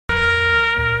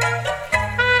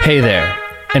Hey there,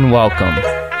 and welcome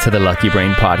to the Lucky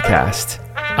Brain Podcast.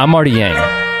 I'm Marty Yang.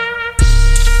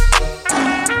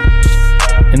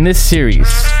 In this series,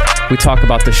 we talk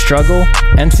about the struggle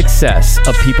and success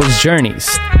of people's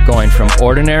journeys going from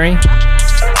ordinary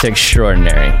to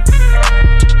extraordinary.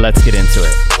 Let's get into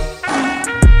it.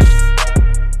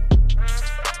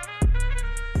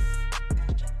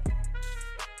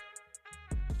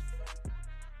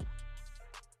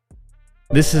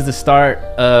 This is the start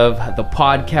of the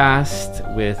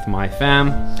podcast with my fam.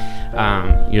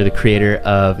 You're the creator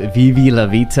of Vivi La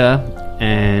Vita,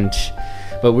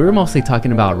 but we were mostly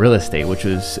talking about real estate, which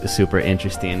was super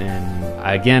interesting. And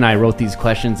again, I wrote these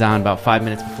questions down about 5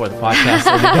 minutes before the podcast,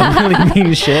 so they don't really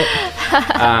mean shit.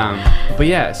 But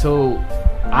yeah, so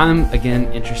I'm again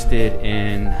interested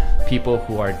in people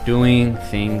who are doing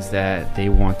things that they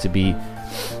want to be,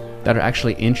 that are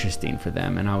actually interesting for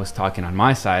them. And I was talking on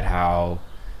my side how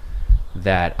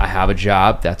that I have a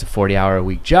job that's a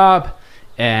 40-hour-a-week job,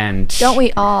 and don't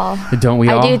we all? I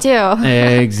do too.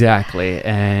 Exactly.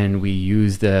 And we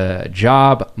use the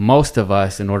job, most of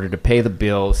us, in order to pay the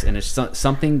bills, and it's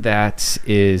something that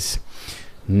is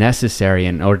necessary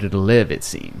in order to live, it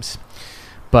seems.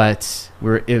 But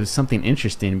it was something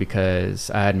interesting because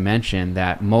I had mentioned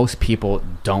that most people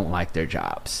don't like their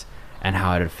jobs and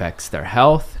how it affects their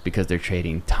health because they're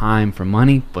trading time for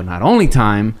money, but not only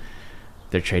time,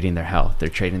 they're trading their health, they're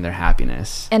trading their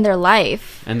happiness. And their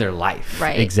life.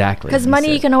 Right. Exactly. Because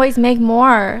money, you can always make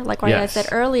more. Like what I Yes. said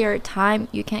earlier, time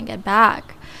you can't get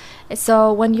back.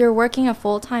 So when you're working a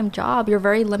full-time job, you're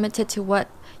very limited to what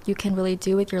you can really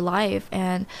do with your life.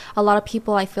 And a lot of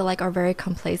people, I feel like, are very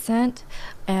complacent.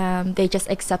 They just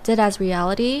accept it as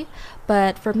reality.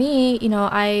 But for me,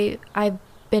 I've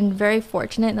been very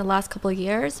fortunate in the last couple of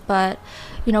years. But,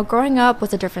 growing up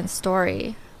was a different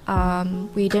story.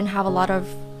 We didn't have a lot of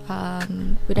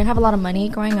money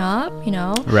growing up,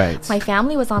 Right. My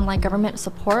family was on government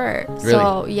support. Really?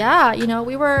 So yeah,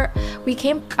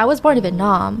 I was born in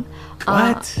Vietnam.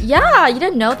 What? Yeah, you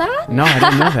didn't know that? No, I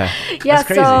didn't know that. Yeah, That's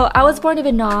crazy. so I was born in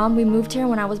Vietnam. We moved here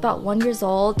when I was about 1 year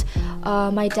old.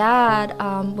 My dad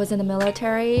was in the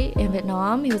military in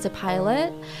Vietnam. He was a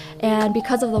pilot, and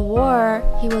because of the war,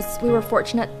 we were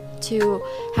fortunate to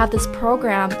have this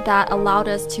program that allowed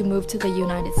us to move to the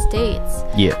United States.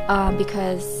 Yeah.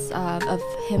 Because of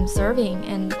him serving.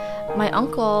 And my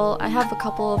uncle, I have a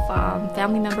couple of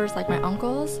family members, like my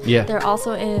uncles. Yeah. They're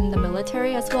also in the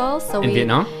military as well. So In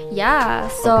Vietnam? Yeah.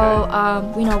 So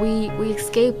Okay. we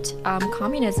escaped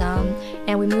communism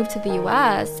and we moved to the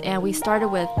U.S. and we started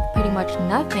with pretty much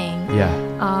nothing. Yeah.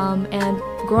 And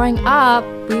growing up,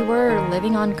 we were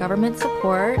living on government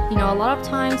support. A lot of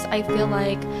times I feel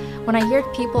like when I hear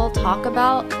people talk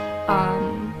about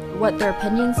what their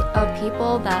opinions of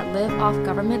people that live off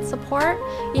government support,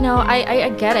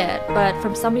 I get it. But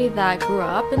from somebody that grew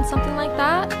up in something like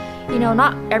that,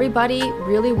 not everybody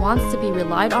really wants to be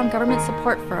relied on government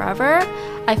support forever.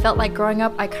 I felt like growing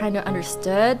up, I kind of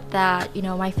understood that,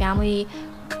 my family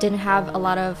didn't have a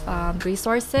lot of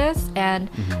resources, and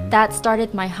that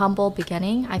started my humble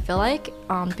beginning, I feel like,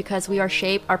 because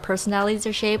our personalities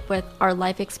are shaped with our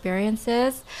life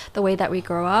experiences, the way that we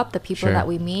grow up, the people Sure. that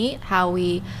we meet, how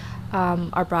we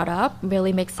are brought up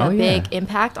really makes a Oh, yeah. big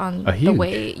impact on A huge, the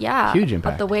way, huge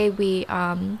impact. the way we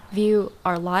view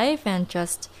our life and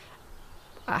just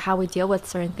how we deal with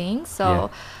certain things. So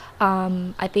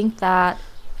I think that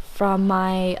from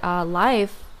my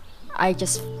life, I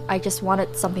just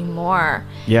wanted something more.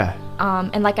 Yeah.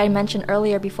 And like I mentioned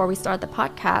earlier before we started the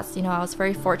podcast, I was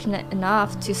very fortunate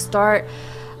enough to start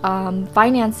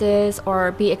finances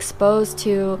or be exposed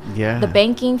to Yeah. the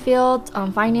banking field,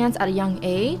 finance at a young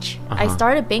age. I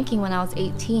started banking when I was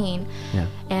 18. Yeah.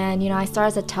 And, I started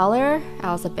as a teller,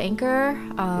 I was a banker,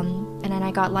 and then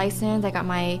I got licensed. I got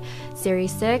my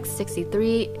Series 6,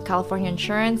 63 California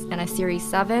insurance, and a Series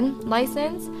 7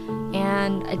 license,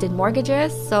 and I did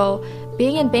mortgages. So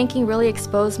being in banking really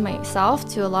exposed myself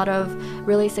to a lot of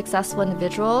really successful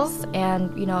individuals,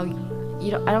 and,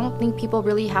 I don't think people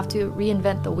really have to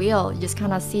reinvent the wheel. You just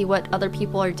kind of see what other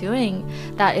people are doing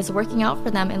that is working out for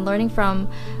them, and learning from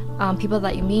people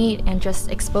that you meet, and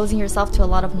just exposing yourself to a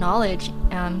lot of knowledge.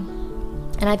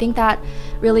 And I think that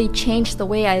really changed the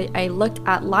way I looked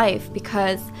at life,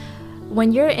 because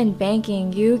when you're in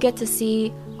banking, you get to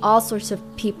see all sorts of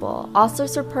people, all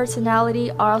sorts of personality,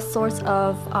 all sorts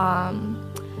of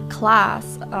class.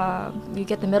 You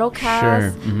get the middle class,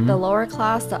 Sure. Mhm. the lower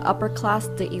class, the upper class,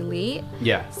 the elite.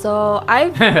 Yeah. So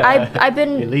I've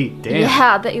been Elite, damn.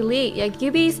 Yeah, the elite. Like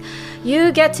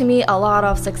you get to meet a lot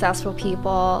of successful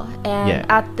people, and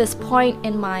Yeah. at this point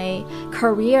in my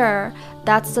career,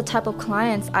 that's the type of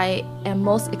clients I am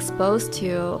most exposed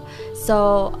to.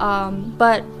 So,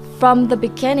 but from the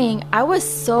beginning, I was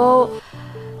so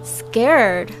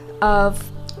scared of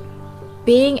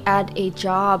being at a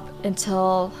job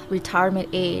until retirement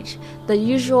age. The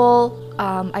usual,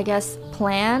 I guess,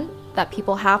 plan that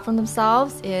people have for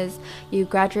themselves is you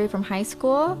graduate from high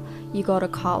school, you go to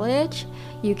college,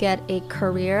 you get a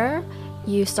career,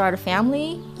 you start a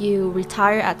family, you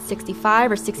retire at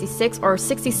 65 or 66 or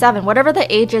 67, whatever the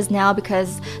age is now,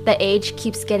 because the age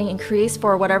keeps getting increased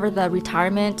for whatever the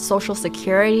retirement social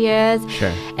security is.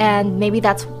 Sure. And maybe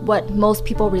that's what most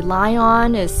people rely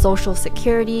on is social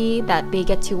security that they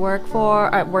get to work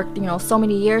for, or work, so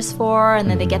many years for, and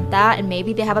then they get that, and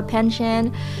maybe they have a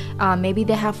pension, maybe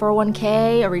they have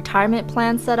 401k, a retirement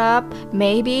plan set up,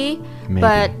 maybe.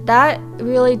 But that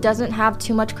really doesn't have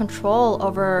too much control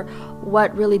over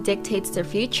what really dictates their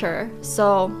future.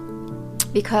 So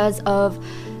because of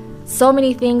so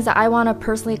many things that I want to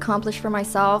personally accomplish for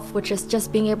myself, which is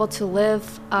just being able to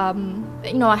live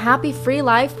a happy free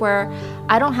life where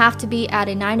I don't have to be at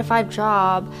a 9-to-5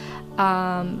 job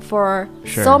for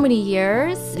Sure. so many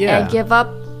years Yeah. and give up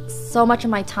so much of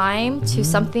my time to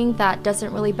something that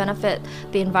doesn't really benefit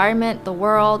the environment, the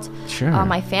world, Sure.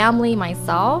 my family,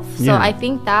 myself. So Yeah. I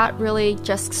think that really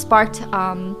just sparked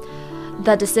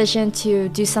the decision to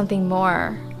do something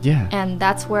more. Yeah. And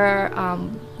that's where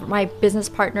my business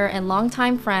partner and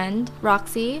longtime friend,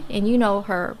 Roxy, and you know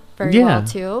her very Yeah. well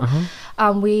too,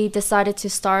 Uh-huh. we decided to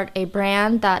start a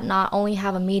brand that not only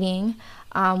have a meeting.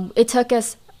 It took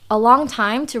us a long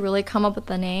time to really come up with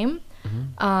the name.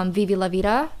 Vivi La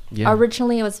Vida. Yeah.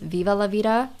 Originally it was Viva La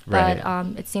Vida, Right.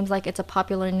 but it seems like it's a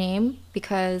popular name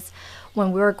because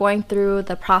when we were going through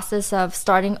the process of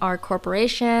starting our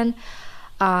corporation,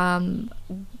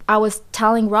 I was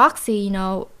telling Roxy,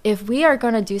 if we are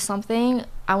going to do something,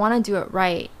 I want to do it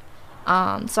right.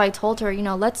 So I told her,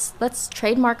 let's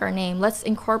trademark our name. Let's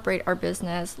incorporate our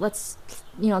business. Let's,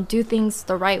 do things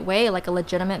the right way, like a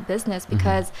legitimate business,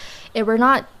 because if we're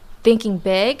not thinking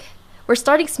big, we're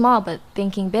starting small, but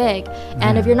thinking big.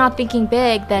 And if you're not thinking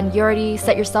big, then you already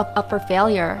set yourself up for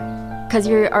failure because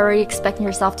you're already expecting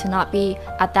yourself to not be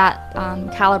at that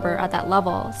caliber, at that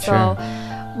level. So Sure.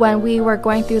 when we were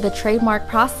going through the trademark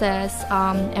process,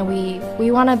 and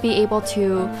we want to be able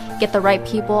to get the right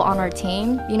people on our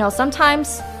team.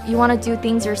 Sometimes you want to do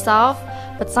things yourself,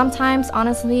 but sometimes,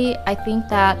 honestly, I think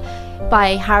that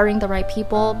by hiring the right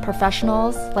people,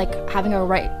 professionals, like having a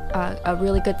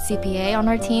really good CPA on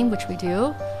our team, which we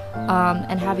do,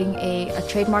 and having a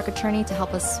trademark attorney to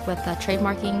help us with the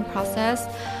trademarking process,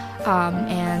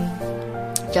 and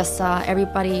just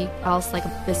everybody else, like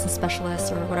a business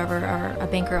specialist or whatever, or a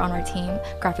banker on our team,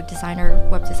 graphic designer,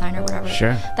 web designer, whatever,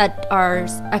 Sure. that are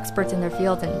experts in their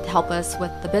field and help us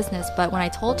with the business. But when I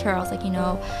told her, I was like,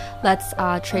 let's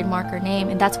trademark our name,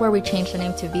 and that's where we changed the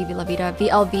name to Vivi La Vida,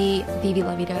 VLV, Vivi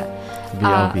La Vida.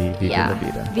 VLV, Vivi La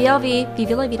Vida. VLV,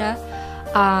 Vivi La Vida.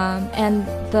 And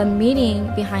the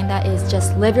meaning behind that is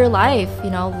just live your life,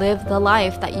 live the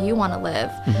life that you want to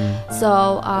live.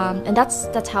 So, and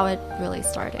that's how it really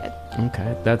started.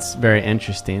 Okay, that's very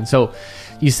interesting. So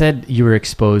you said you were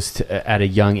exposed at a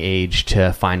young age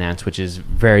to finance, which is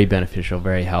very beneficial,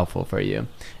 very helpful for you.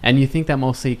 And you think that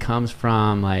mostly comes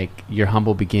from like your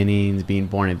humble beginnings, being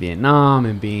born in Vietnam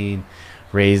and being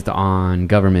raised on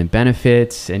government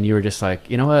benefits. And you were just like,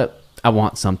 you know what? I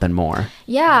want something more.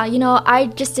 Yeah, I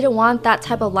just didn't want that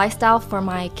type of lifestyle for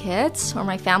my kids or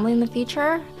my family in the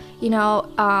future.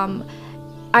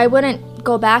 I wouldn't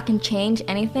go back and change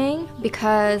anything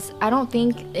because I don't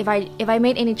think if I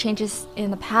made any changes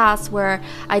in the past where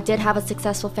I did have a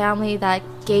successful family that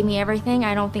gave me everything,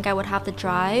 I don't think I would have the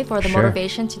drive or the Sure.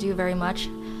 motivation to do very much.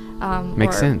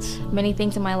 Makes or sense. Many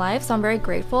things in my life. So I'm very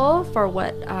grateful for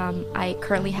what I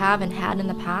currently have and had in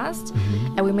the past.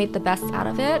 And we made the best out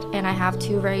of it. And I have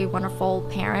two very wonderful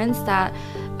parents that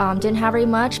didn't have very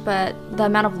much, but the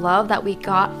amount of love that we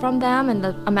got from them and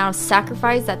the amount of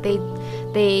sacrifice that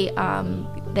they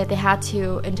had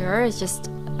to endure is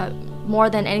just more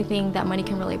than anything that money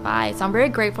can really buy. So I'm very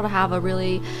grateful to have a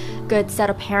really good set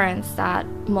of parents that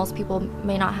most people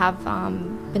may not have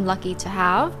been lucky to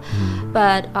have.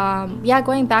 But yeah,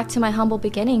 going back to my humble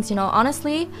beginnings,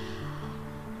 honestly,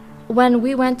 when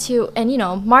we went to, and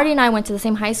Marty and I went to the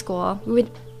same high school, we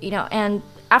would, and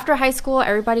after high school,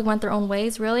 everybody went their own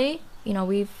ways, really.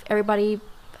 Everybody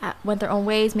went their own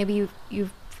ways. Maybe you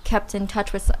kept in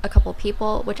touch with a couple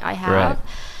people, which I have. Right.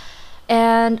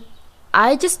 And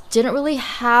I just didn't really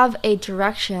have a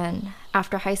direction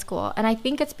after high school. And I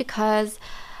think it's because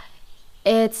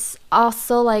it's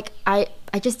also like I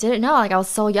just didn't know. Like, I was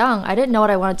so young. I didn't know what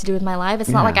I wanted to do with my life. It's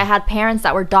not like I had parents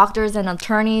that were doctors and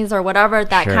attorneys or whatever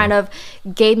that kind of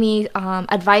gave me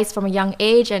advice from a young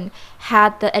age and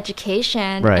had the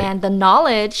education and the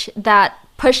knowledge that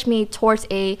pushed me towards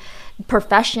a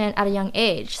profession at a young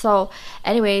age. So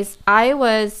anyways, I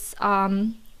was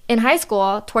in high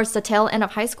school, towards the tail end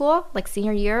of high school, like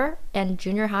senior year and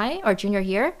junior high or junior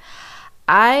year,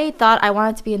 I thought I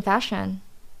wanted to be in fashion.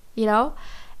 You know,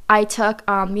 I took,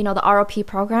 you know, the ROP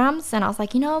programs, and I was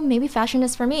like, you know, maybe fashion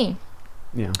is for me.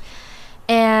 Yeah.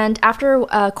 And after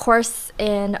a course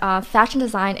in fashion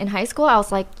design in high school, I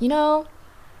was like, you know,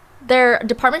 their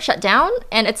department shut down,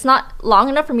 and it's not long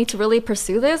enough for me to really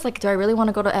pursue this. Like, do I really want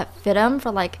to go to FIDM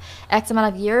for like X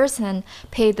amount of years and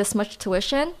pay this much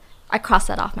tuition? I crossed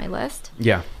that off my list.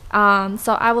 Yeah.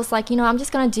 So I was like, you know, I'm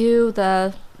just going to do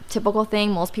the typical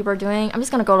thing most people are doing. I'm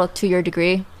just going to go to a 2-year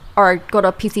degree or go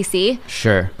to PCC.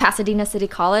 Sure. Pasadena City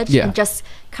College. And just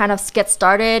kind of get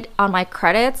started on my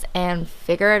credits and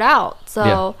figure it out.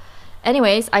 So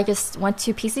anyways, I just went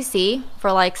to PCC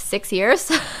for like 6 years.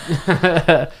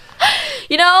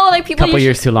 You know, like people couple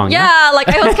years too long. Yeah, like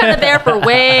I was kind of there for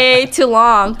way too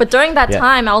long. But during that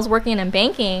time, I was working in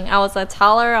banking. I was a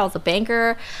teller. I was a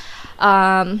banker.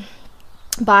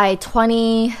 By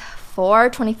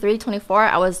 23, 24,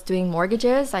 I was doing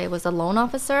mortgages. I was a loan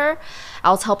officer. I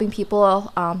was helping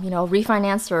people, you know,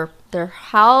 refinance their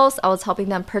house. I was helping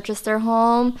them purchase their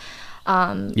home.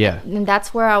 And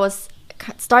that's where I was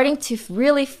starting to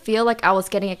really feel like I was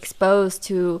getting exposed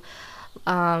to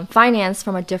finance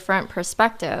from a different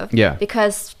perspective. Yeah.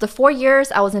 Because the 4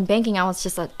 years I was in banking, I was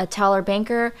just a teller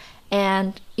banker.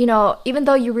 And, you know, even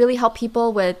though you really help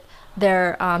people with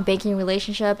their banking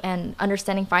relationship and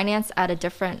understanding finance at a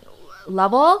different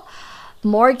level,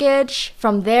 mortgage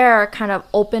from there kind of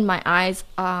opened my eyes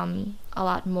a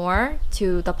lot more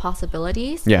to the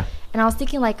possibilities. Yeah. And I was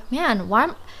thinking like, man,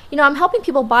 why I'm helping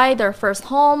people buy their first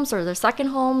homes or their second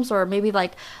homes or maybe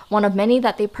like one of many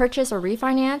that they purchase or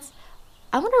refinance.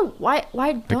 I wonder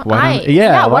why don't I?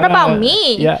 Yeah, what about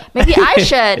me? Yeah. Maybe I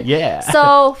should. Yeah.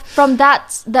 So from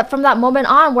that moment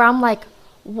on where I'm like,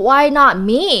 why not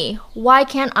me? Why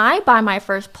can't I buy my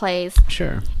first place?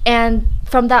 Sure. And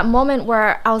from that moment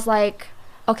where I was like,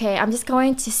 okay, I'm just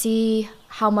going to see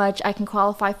how much I can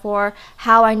qualify for,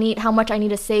 how much I need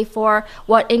to save for,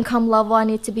 what income level I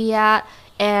need to be at,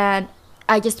 and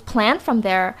I just planned from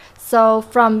there. So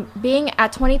from being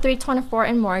at 23, 24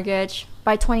 in mortgage,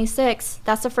 by 26,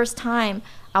 that's the first time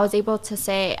I was able to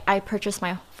say I purchased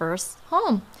my first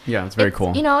home. Yeah, it's very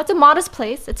cool. You know, it's a modest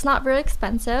place. It's not very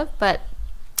expensive, but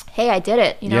hey, I did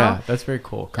it, you know? Yeah, that's very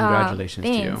cool. Congratulations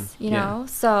to you. You know,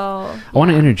 so... I want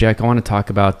to interject. I want to talk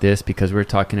about this because we're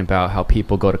talking about how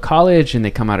people go to college and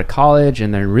they come out of college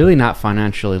and they're really not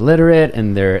financially literate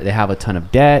and they have a ton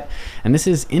of debt. And this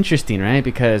is interesting, right?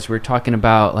 Because we're talking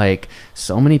about like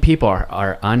so many people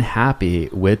are unhappy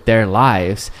with their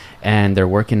lives and they're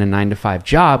working a 9-to-5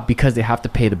 job because they have to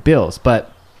pay the bills.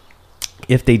 But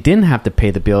if they didn't have to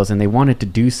pay the bills and they wanted to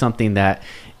do something that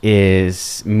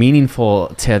is meaningful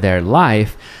to their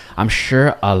life, I'm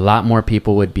sure a lot more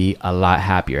people would be a lot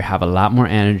happier, have a lot more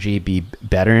energy, be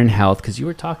better in health. Because you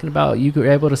were talking about, you were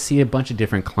able to see a bunch of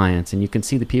different clients and you can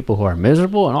see the people who are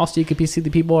miserable and also you can see the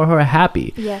people who are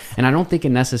happy. Yes. And I don't think it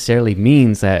necessarily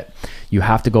means that you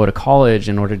have to go to college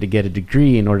in order to get a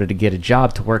degree, in order to get a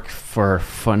job, to work for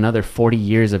another 40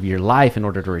 years of your life in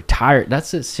order to retire.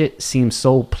 That's it seems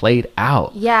so played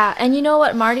out. Yeah. And you know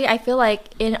what, Marty, I feel like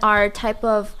in our type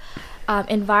of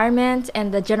environment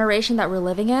and the generation that we're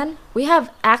living in, we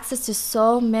have access to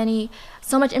so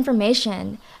much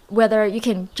information, whether you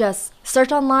can just search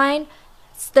online.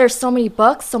 There's so many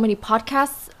books, so many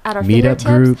podcasts at our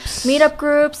fingertips, meetup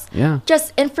groups,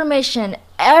 just information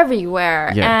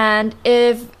everywhere. And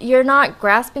if you're not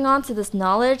grasping onto this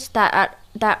knowledge that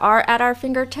are at our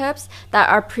fingertips, that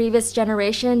our previous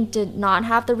generation did not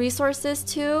have the resources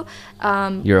to,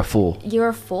 you're a fool. You're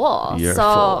a fool.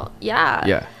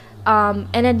 Yeah. And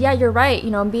then, you're right.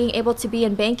 You know, being able to be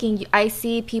in banking, I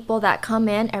see people that come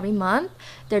in every month,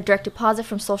 their direct deposit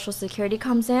from Social Security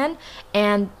comes in,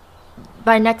 and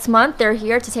by next month, they're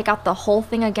here to take out the whole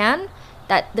thing again.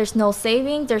 That there's no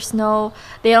saving,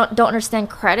 they don't understand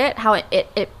credit, how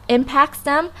it impacts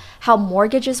them, how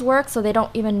mortgages work, so they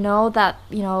don't even know that,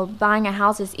 you know, buying a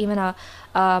house is even a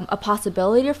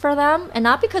possibility for them. And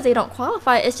not because they don't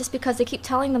qualify, it's just because they keep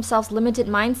telling themselves limited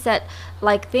mindset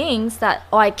like things that,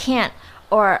 oh, I can't,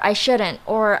 or I shouldn't,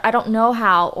 or I don't know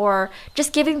how, or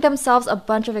just giving themselves a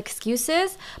bunch of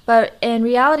excuses. But in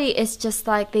reality, it's just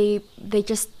like they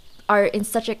just are in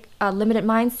such a limited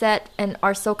mindset and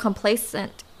are so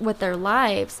complacent with their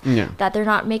lives that they're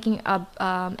not making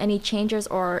any changes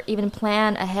or even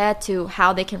plan ahead to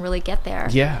how they can really get there.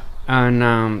 Yeah. And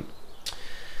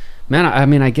man, I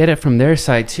mean, I get it from their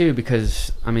side too,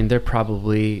 because I mean, they're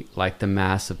probably like the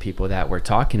mass of people that we're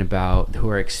talking about who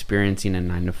are experiencing a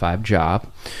 9-to-5 job,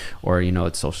 or, you know,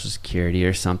 it's Social Security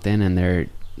or something, and they're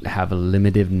have a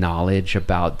limited knowledge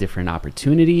about different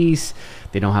opportunities.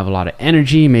 They don't have a lot of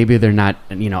energy. Maybe they're not,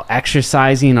 you know,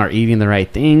 exercising or eating the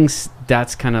right things.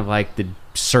 That's kind of like the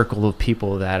circle of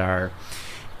people that are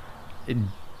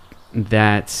in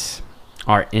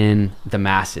the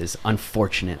masses,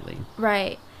 unfortunately.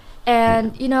 Right.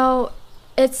 And you know,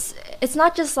 it's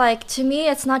not just like, to me,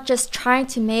 it's not just trying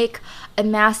to make a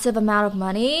massive amount of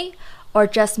money or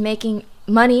just making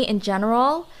money in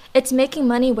general. It's making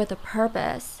money with a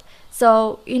purpose.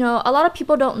 So, you know, a lot of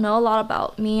people don't know a lot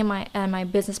about me and my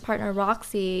business partner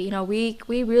Roxy. You know, we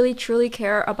really truly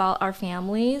care about our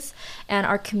families and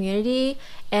our community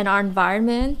and our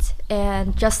environment,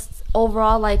 and just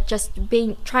overall, like, just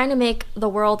trying to make the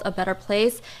world a better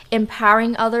place,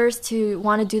 empowering others to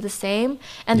want to do the same.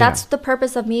 And that's the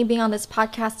purpose of me being on this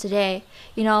podcast today.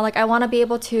 You know, like, I want to be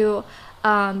able to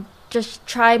just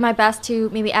try my best to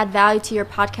maybe add value to your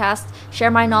podcast, share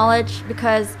my knowledge,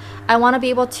 because I want to be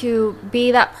able to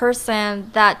be that person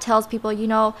that tells people, you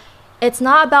know, it's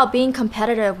not about being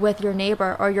competitive with your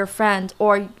neighbor or your friend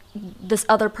or this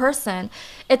other person.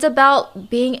 It's about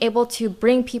being able to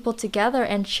bring people together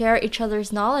and share each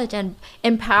other's knowledge and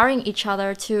empowering each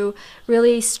other to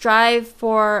really strive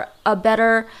for a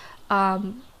better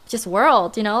just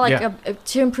world, you know, like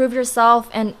to improve yourself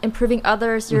and improving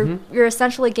others. You're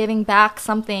essentially giving back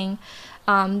something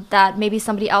that maybe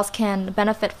somebody else can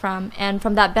benefit from, and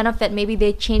from that benefit maybe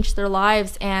they change their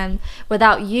lives, and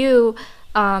without you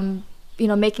you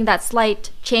know, making that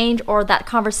slight change or that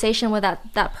conversation with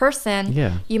that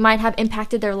person, you might have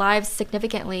impacted their lives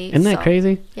significantly. Isn't that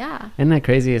crazy? Yeah. Isn't that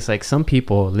crazy? It's like some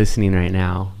people listening right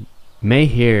now may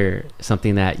hear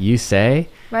something that you say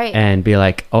and be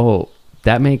like, oh,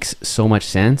 that makes so much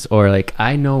sense. Or like,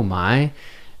 I know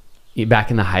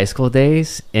back in the high school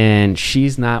days, and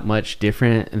she's not much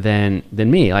different than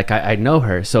me. Like, I know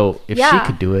her, so if she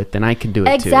could do it, then I can do it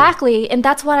too. Exactly. And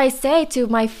that's what I say to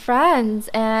my friends,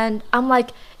 and I'm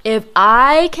like, if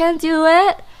I can do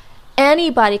it,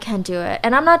 anybody can do it.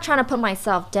 And I'm not trying to put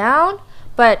myself down,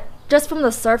 but just from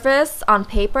the surface, on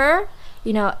paper,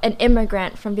 you know, an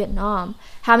immigrant from Vietnam,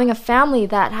 having a family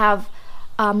that have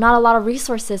not a lot of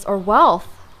resources or wealth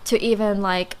to even,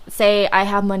 like, say I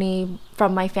have money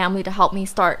from my family to help me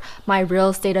start my real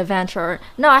estate adventure.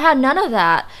 No, I had none of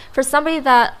that. For somebody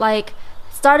that, like,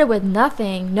 started with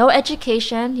nothing, no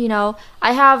education, you know,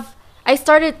 I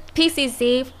started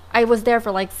PCC. I was there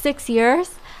for like 6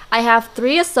 years. I have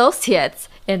 3 associates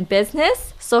in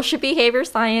business, social behavior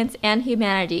science, and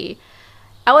humanity.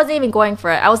 I wasn't even going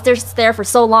for it. I was just there for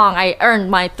so long. I earned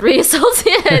my 3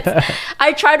 associates.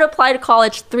 I tried to apply to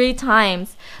college 3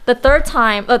 times. The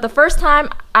first time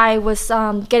I was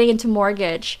getting into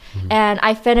mortgage, and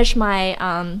I finished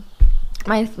my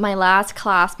my last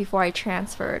class before I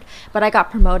transferred, but I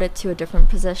got promoted to a different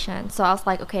position. So I was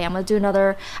like, okay,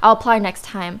 I'll apply next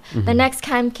time. The next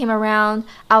time came around,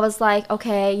 I was like,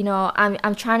 okay, you know,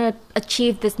 I'm trying to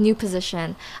achieve this new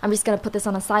position. I'm just gonna put this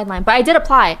on a sideline. But I did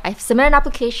apply. I submitted an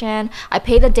application. I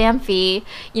paid the damn fee.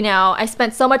 You know, I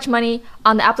spent so much money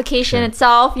on the application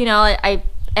itself. You know,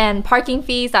 and parking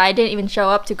fees that I didn't even show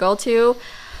up to go to.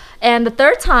 And the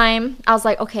third time, I was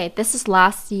like, okay, this is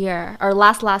last year. I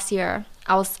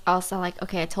was like,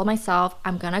 okay, I told myself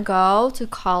I'm gonna go to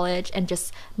college and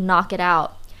just knock it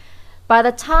out. By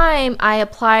the time I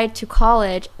applied to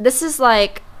college, this is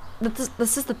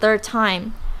the third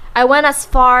time. I went as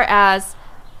far as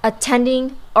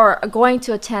attending or going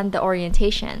to attend the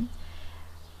orientation.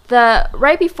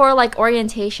 Right before, like,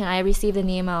 orientation, I received an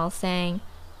email saying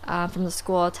from the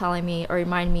school telling me or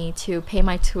reminding me to pay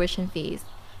my tuition fees.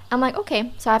 I'm like,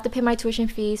 okay, so I have to pay my tuition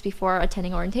fees before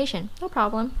attending orientation. No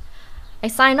problem. I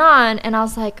signed on, and I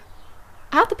was like,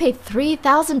 I have to pay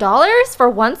 $3,000 for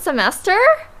 1 semester?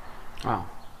 Wow.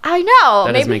 I know.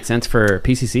 That doesn't make sense for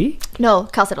PCC? No,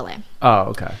 Cal State LA. Oh,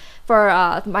 okay.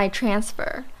 For my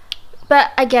transfer.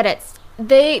 But I get it.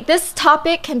 This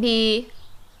topic can be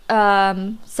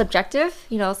subjective.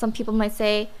 You know, some people might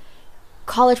say,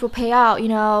 college will pay off,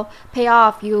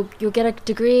 you'll get a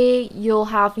degree, you'll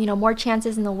have, you know, more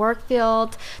chances in the work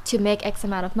field to make X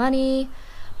amount of money.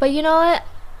 But you know what?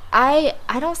 I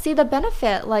don't see the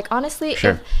benefit. Like, honestly,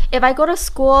 Sure. if I go to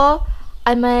school,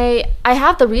 I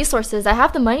have the resources, I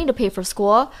have the money to pay for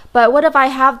school, but what if I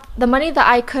have the money that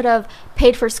I could have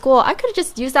paid for school? I could have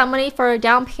just used that money for a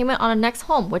down payment on a next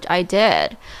home, which I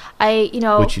did.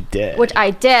 Which you did. Which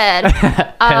I did.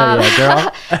 Hell yeah,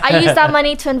 girl. I used that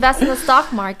money to invest in the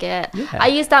stock market. Yeah. I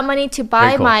used that money to buy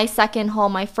Very cool. my second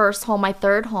home, my first home, my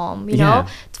third home, you Yeah. know?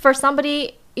 For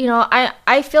somebody, you know,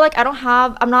 I feel like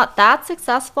I'm not that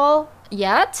successful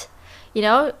yet, you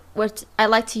know, which I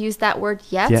like to use that word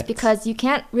yet. Because you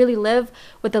can't really live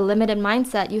with a limited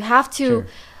mindset. You have to Sure.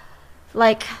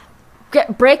 like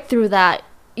break through that.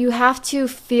 You have to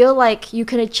feel like you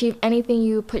can achieve anything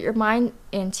you put your mind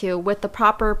into with the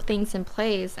proper things in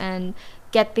place and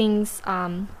get things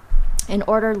in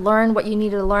order, learn what you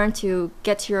need to learn to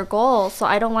get to your goal. So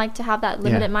I don't like to have that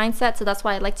limited mindset. So that's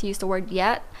why I like to use the word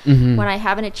yet when I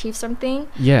haven't achieved something.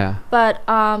 Yeah. But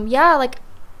yeah, like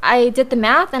I did the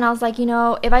math and I was like, you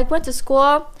know, if I went to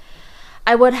school,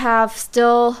 I would have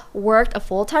still worked a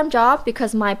full-time job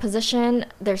because my position,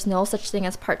 there's no such thing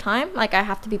as part-time. Like, I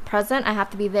have to be present. I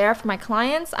have to be there for my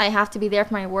clients. I have to be there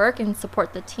for my work and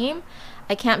support the team.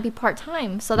 I can't be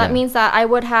part-time. So that means that I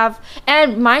would have,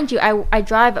 and mind you, I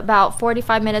drive about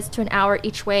 45 minutes to an hour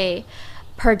each way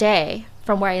per day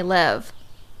from where I live.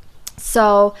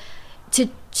 So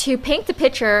to paint the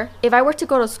picture, if I were to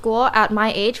go to school at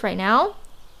my age right now,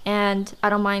 and I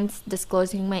don't mind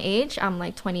disclosing my age, I'm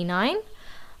like 29.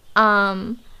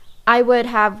 I would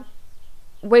have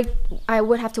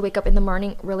to wake up in the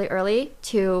morning really early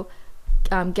to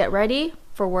get ready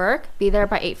for work, be there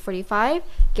by 8:45,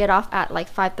 get off at like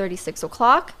 5:30, 6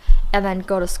 o'clock, and then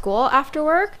go to school after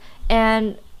work,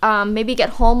 and maybe get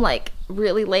home like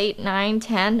really late, 9,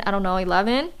 10, I don't know,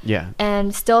 11. Yeah.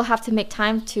 And still have to make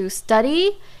time to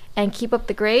study and keep up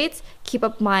the grades, keep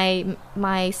up my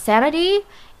sanity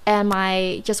and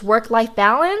my just work-life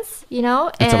balance, you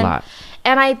know? It's a lot.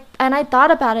 And I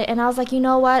thought about it and I was like, you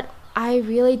know what? I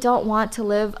really don't want to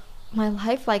live my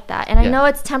life like that. And I know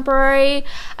it's temporary.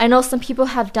 I know some people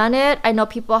have done it. I know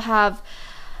people have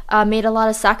made a lot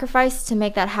of sacrifice to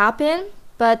make that happen.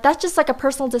 But that's just like a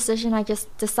personal decision. I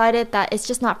just decided that it's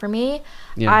just not for me.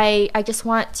 Yeah. I just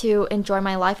want to enjoy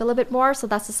my life a little bit more. So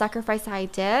that's the sacrifice I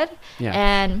did. Yeah.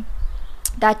 And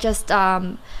that just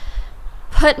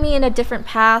put me in a different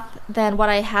path than what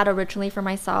I had originally for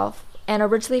myself. And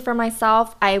originally for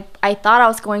myself, I thought I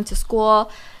was going to school,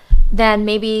 then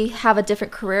maybe have a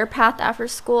different career path after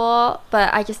school,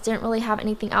 but I just didn't really have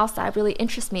anything else that really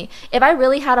interests me. If I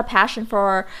really had a passion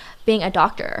for being a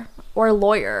doctor or a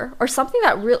lawyer or something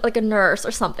that like a nurse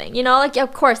or something, you know, like,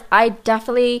 of course, I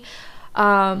definitely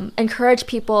encourage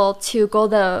people to go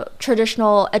the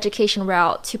traditional education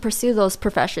route to pursue those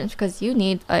professions because you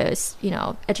need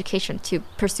education to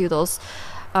pursue those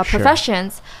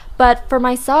professions. But for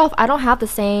myself, I don't have the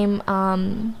same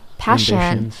passion.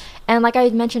 Ambitions. And like I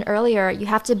mentioned earlier, you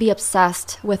have to be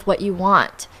obsessed with what you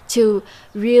want to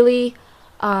really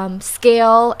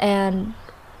scale and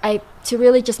to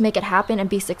really just make it happen and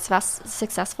be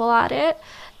successful at it.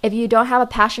 If you don't have a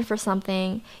passion for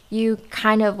something, you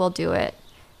kind of will do it.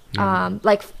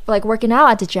 Like working out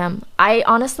at the gym. I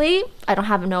don't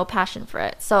have no passion for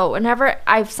it. So whenever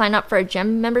I've signed up for a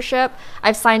gym membership,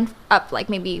 I've signed up like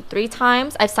maybe 3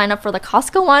 times. I've signed up for the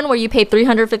Costco one where you pay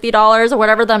 $350 or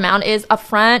whatever the amount is up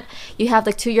front. You have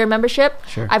the 2-year membership.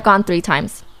 Sure. I've gone 3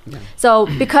 times. Yeah. So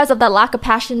because of that lack of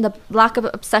passion, the lack of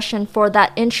obsession for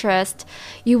that interest,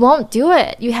 you won't do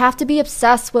it. You have to be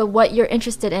obsessed with what you're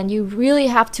interested in. You really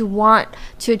have to want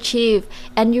to achieve,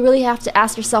 and you really have to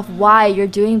ask yourself why you're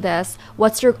doing this.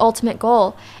 What's your ultimate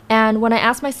goal? And when I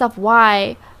ask myself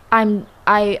why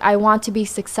I want to be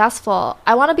successful,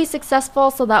 I want to be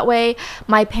successful so that way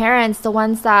my parents, the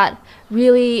ones that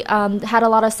really had a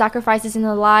lot of sacrifices in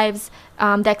their lives,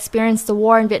 that experienced the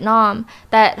war in Vietnam,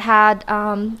 that had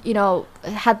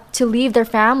had to leave their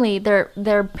family,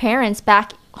 their parents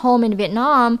back home in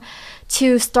Vietnam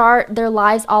to start their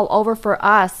lives all over for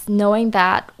us, knowing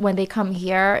that when they come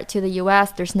here to the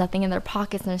US, there's nothing in their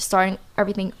pockets and they're starting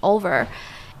everything over.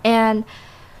 And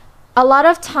a lot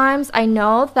of times I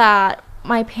know that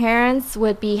my parents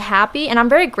would be happy, and I'm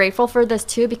very grateful for this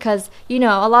too, because a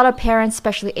lot of parents,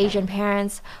 especially Asian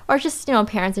parents or just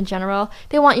parents in general,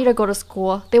 they want you to go to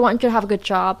school, they want you to have a good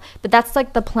job, but that's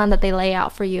like the plan that they lay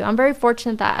out for you. I'm very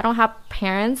fortunate that I don't have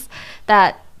parents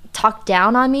that talk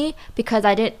down on me because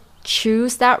I didn't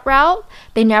choose that route.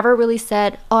 They never really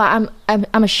said, oh,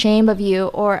 I'm ashamed of you,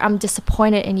 or I'm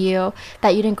disappointed in you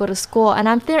that you didn't go to school. And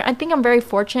I think I'm very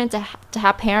fortunate to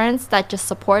have parents that just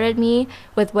supported me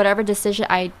with whatever decision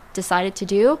I decided to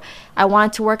do. I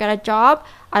wanted to work at a job.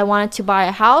 I wanted to buy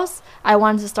a house. I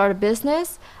wanted to start a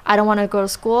business. I don't want to go to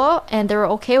school, and they were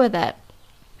okay with it.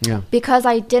 Yeah. Because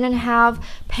I didn't have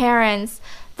parents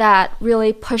that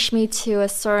really pushed me to a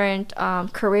certain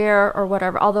career or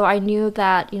whatever. Although I knew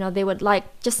that, you know, they would like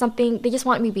just something. They just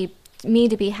want me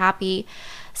to be happy.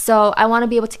 So I want to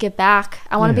be able to give back.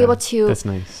 I want to be able to. That's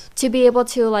nice. To be able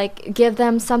to like give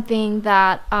them something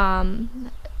that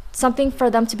something for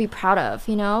them to be proud of,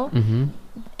 you know. Mm-hmm.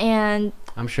 And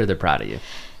I'm sure they're proud of you.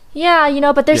 yeah, you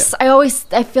know, but there's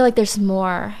I feel like there's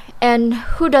more. And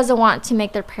who doesn't want to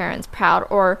make their parents proud,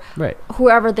 or Right.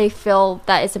 whoever they feel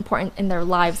that is important in their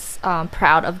lives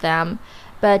proud of them?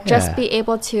 But just be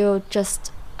able to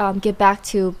just give back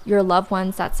to your loved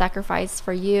ones that sacrifice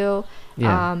for you,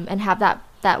 and have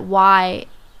that why,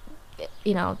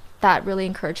 you know, that really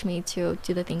encouraged me to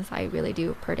do the things I really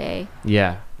do per day.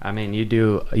 Yeah. I mean, you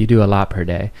do a lot per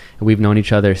day. We've known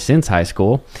each other since high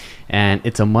school, and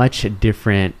it's a much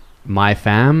different my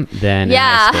fam than in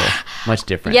high school. Much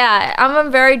different. Yeah, I'm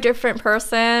a very different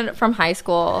person from high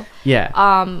school.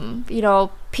 Yeah. You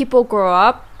know, people grow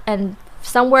up, and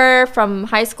somewhere from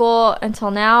high school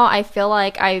until now, I feel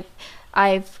like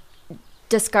I've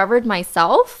discovered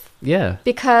myself. Yeah.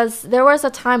 Because there was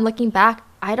a time looking back,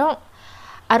 I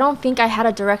don't think I had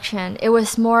a direction. It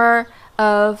was more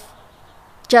of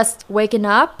just waking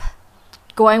up,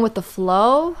 going with the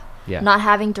flow, not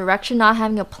having direction, not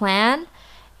having a plan.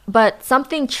 But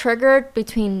something triggered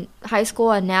between high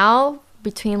school and now,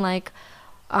 between like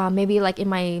maybe like in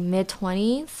my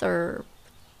mid-20s, or,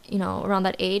 you know, around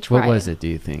that age. What was it, do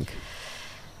you think?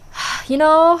 You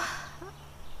know,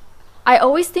 I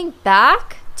always think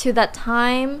back to that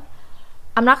time.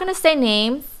 I'm not going to say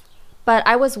names, but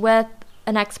I was with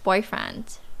an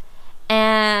ex-boyfriend.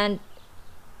 And,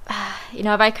 you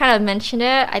know, if I kind of mention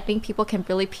it, I think people can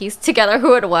really piece together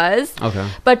who it was. Okay.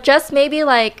 But just maybe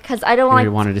like, because I don't want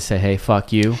You wanted to say, hey,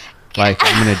 fuck you. Like,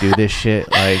 I'm going to do this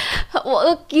shit. Like,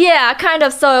 well, yeah, kind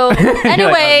of. So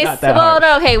anyways, not that well, harsh.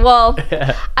 no, okay, well,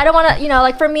 I don't want to, you know,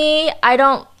 like for me, I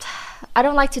don't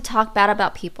like to talk bad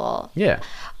about people. Yeah.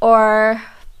 Or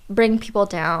bring people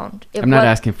down. I'm not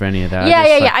asking for any of that.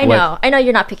 Yeah. I know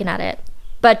you're not picking at it.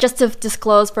 But just to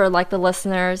disclose for like the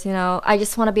listeners, you know, I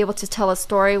just want to be able to tell a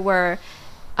story where,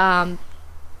 to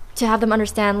have them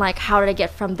understand like how did I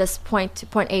get from this point to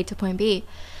point A to point B.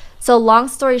 So long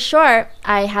story short,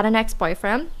 I had an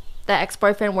ex-boyfriend. The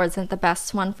ex-boyfriend wasn't the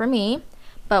best one for me.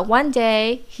 But one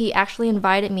day he actually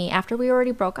invited me, after we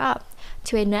already broke up,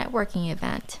 to a networking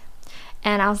event.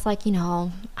 And I was like, you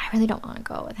know, I really don't want to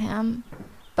go with him.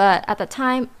 But at the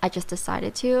time, I just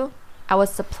decided to. I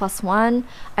was the plus one.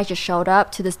 I just showed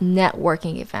up to this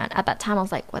networking event. At that time, I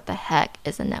was like, what the heck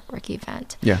is a networking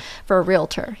event? Yeah. For a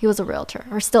realtor. He was a realtor,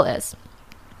 or still is.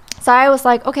 So I was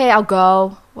like, okay, I'll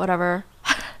go, whatever.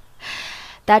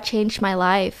 That changed my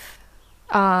life.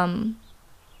 That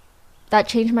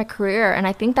changed my career. And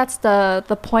I think that's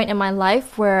the point in my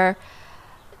life where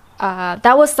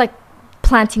that was like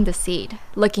planting the seed,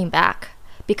 looking back.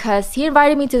 Because he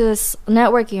invited me to this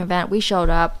networking event. We showed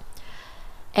up.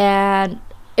 And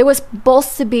it was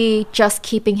supposed to be just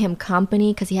keeping him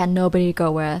company because he had nobody to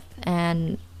go with.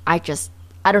 And I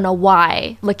don't know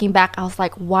why. Looking back, I was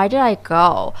like, why did I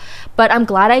go? But I'm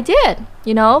glad I did,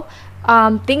 you know?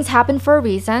 Things happen for a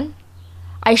reason.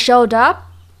 I showed up,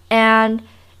 and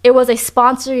it was a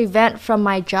sponsored event from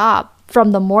my job,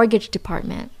 from the mortgage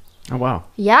department. Oh, wow.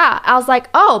 Yeah. I was like,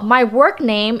 oh, my work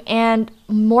name and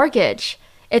mortgage.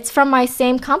 It's from my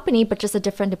same company, but just a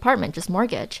different department, just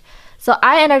mortgage. So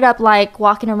I ended up like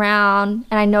walking around,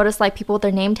 and I noticed like people with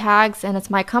their name tags, and it's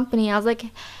my company. I was like,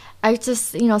 I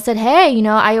just, you know, said, hey, you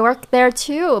know, I work there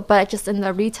too, but just in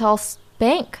the retail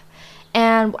bank.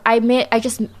 And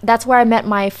that's where I met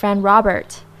my friend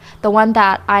Robert, the one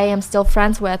that I am still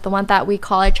friends with, the one that we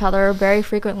call each other very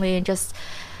frequently and just,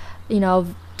 you know,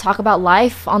 talk about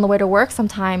life on the way to work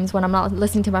sometimes when I'm not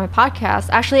listening to my podcast.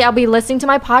 Actually, I'll be listening to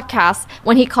my podcast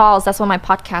when he calls. That's when my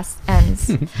podcast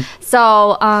ends.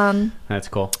 So that's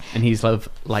cool. And he's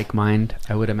like mind,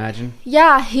 I would imagine.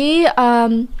 Yeah,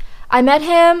 I met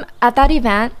him at that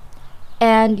event,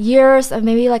 and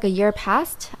maybe like a year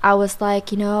passed. I was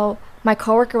like, you know, my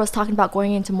coworker was talking about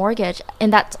going into mortgage,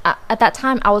 and at that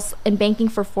time I was in banking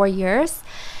for 4 years.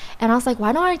 And I was like,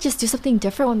 why don't I just do something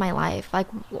different with my life? Like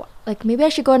maybe I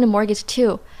should go into mortgage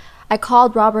too. I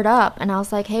called Robert up, and I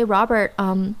was like, hey, Robert,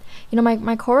 you know,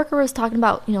 my coworker was talking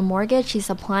about, you know, mortgage. She's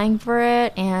applying for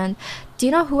it. And do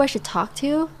you know who I should talk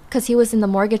to? Because he was in the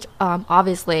mortgage,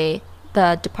 obviously,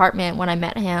 the department when I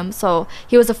met him. So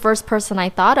he was the first person I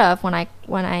thought of when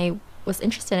I was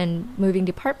interested in moving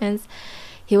departments.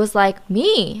 He was like,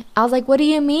 me? I was like, what do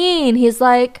you mean? He's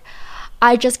like,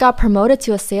 I just got promoted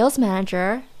to a sales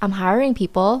manager. I'm hiring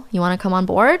people. You want to come on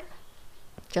board?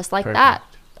 Just like that.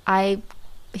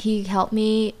 He helped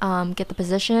me get the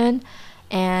position.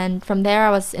 And from there, I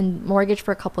was in mortgage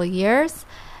for a couple of years.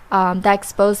 That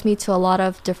exposed me to a lot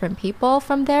of different people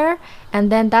from there.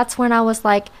 And then that's when I was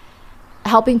like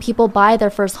helping people buy their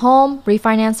first home,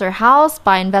 refinance their house,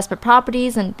 buy investment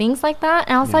properties and things like that.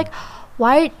 And I was like,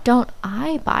 why don't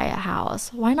I buy a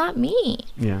house? Why not me?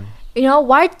 Yeah. You know,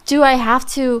 why do I have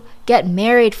to get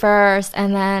married first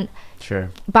and then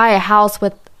buy a house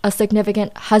with a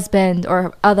significant husband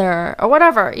or other or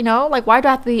whatever, you know? Like, why do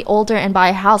I have to be older and buy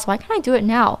a house? Why can't I do it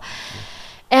now?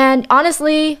 And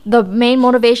honestly, the main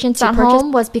motivation to purchase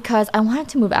home was because I wanted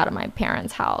to move out of my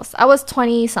parents' house. I was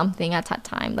 20-something at that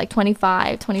time, like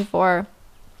 25, 24.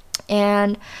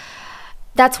 And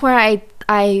that's where I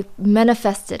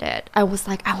manifested it. I was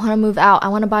like, I want to move out. I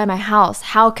want to buy my house.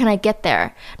 How can I get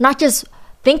there? Not just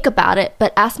think about it,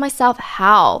 but ask myself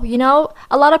how. You know,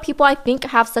 a lot of people I think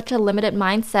have such a limited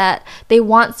mindset. They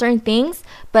want certain things,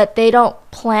 but they don't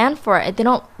plan for it. They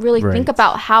don't really think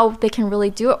about how they can really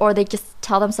do it, or they just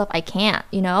tell themselves, I can't,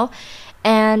 you know?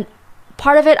 And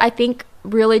part of it, I think,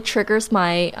 really triggers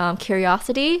my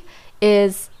curiosity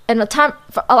is, and the time,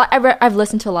 I've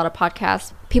listened to a lot of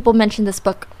podcasts. People mention this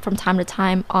book from time to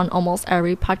time on almost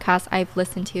every podcast I've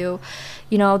listened to.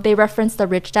 You know, they reference the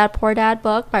Rich Dad, Poor Dad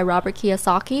book by Robert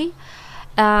Kiyosaki.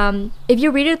 If you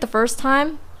read it the first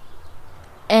time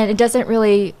and it doesn't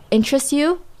really interest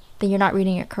you, then you're not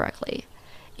reading it correctly.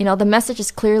 You know, the message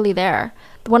is clearly there.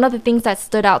 One of the things that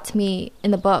stood out to me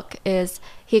in the book is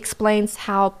he explains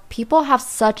how people have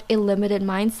such a limited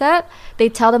mindset. They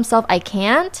tell themselves, I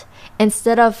can't,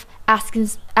 instead of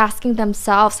asking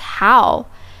themselves how.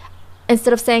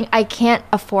 Instead of saying, I can't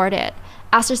afford it,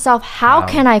 ask yourself, how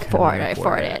can I afford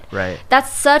it? Right.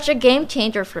 That's such a game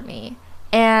changer for me.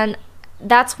 And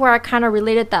that's where I kind of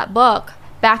related that book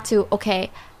back to,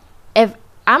 okay, if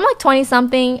I'm like 20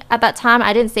 something at that time,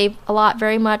 I didn't save a lot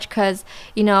very much because,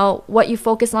 you know, what you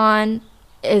focus on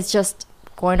is just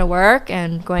going to work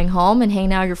and going home and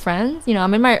hanging out with your friends. You know,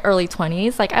 I'm in my early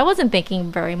 20s. Like, I wasn't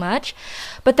thinking very much.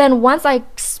 But then once I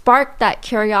sparked that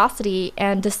curiosity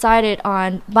and decided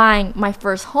on buying my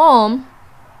first home,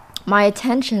 my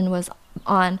attention was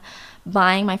on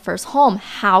buying my first home.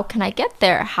 How can I get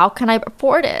there? How can I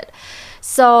afford it?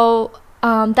 So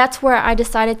that's where I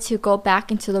decided to go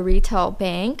back into the retail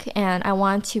bank, and I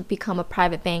wanted to become a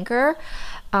private banker,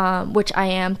 which I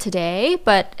am today,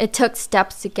 but it took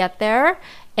steps to get there.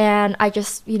 And I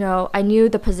just, you know, I knew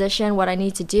the position, what I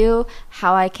need to do,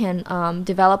 how I can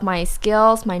develop my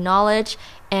skills, my knowledge,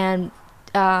 and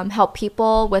help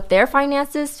people with their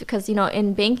finances, because, you know,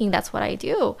 in banking, that's what I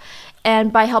do.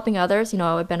 And by helping others, you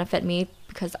know, it would benefit me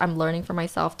because I'm learning for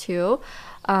myself too.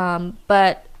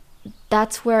 But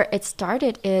that's where it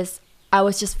started. Is I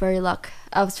was just very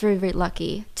very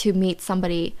lucky to meet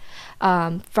somebody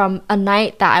from a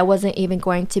night that I wasn't even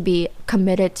going to be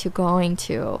committed to going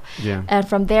to. Yeah. And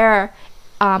from there,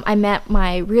 I met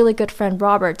my really good friend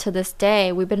Robert. To this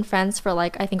day, we've been friends for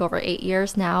like, I think over 8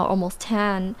 years now, almost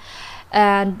 10.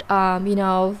 And you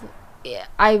know,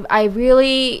 I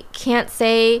really can't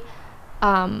say,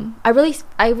 I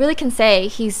really can say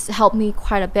he's helped me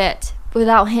quite a bit.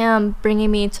 Without him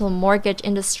bringing me into the mortgage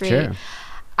industry,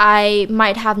 I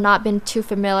might have not been too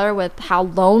familiar with how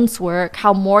loans work,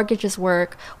 how mortgages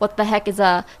work. What the heck is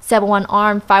a 7-1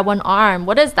 ARM, 5-1 ARM?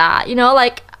 What is that? You know,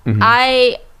 like,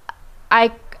 I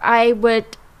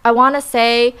want to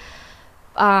say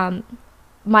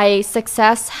my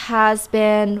success has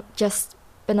been just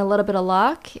been a little bit of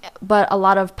luck, but a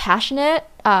lot of passion,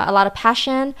 a lot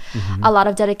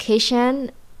of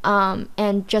dedication,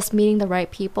 and just meeting the right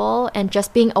people and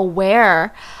just being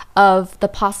aware of the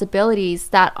possibilities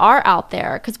that are out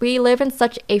there, because we live in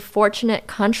such a fortunate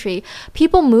country.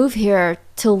 People move here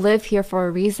to live here for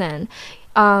a reason.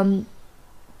 Like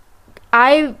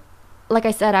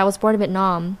I said, I was born in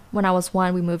Vietnam. When I was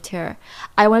 1, we moved here.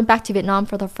 I went back to Vietnam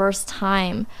for the first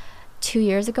time 2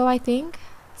 years ago, I think.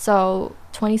 So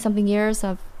 20-something years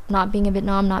of not being in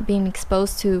Vietnam, not being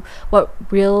exposed to what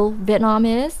real Vietnam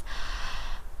is.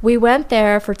 We went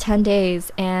there for 10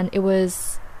 days, and it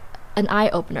was an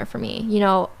eye-opener for me. You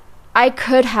know, I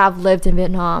could have lived in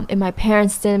Vietnam if my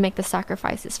parents didn't make the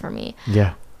sacrifices for me.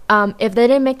 Yeah. If they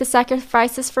didn't make the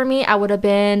sacrifices for me, I would have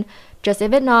been just in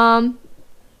Vietnam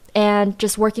and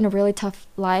just working a really tough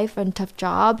life and tough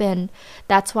job. And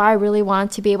that's why I really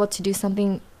wanted to be able to do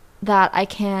something that I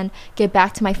can give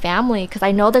back to my family, because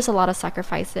I know there's a lot of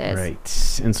sacrifices.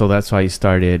 Right. And so that's why you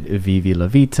started Vivi La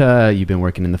Vita. You've been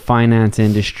working in the finance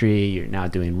industry. You're now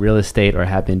doing real estate, or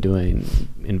have been doing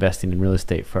investing in real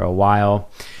estate for a while.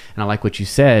 And I like what you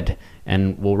said,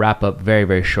 and we'll wrap up very,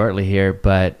 very shortly here,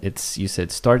 but you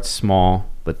said start small,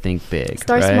 but think big.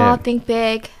 Start small, think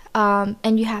big.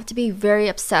 And you have to be very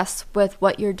obsessed with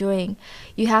what you're doing.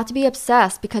 You have to be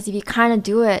obsessed, because if you kind of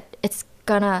do it, it's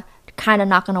gonna kind of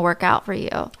not gonna work out for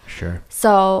you. Sure.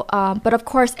 So, but of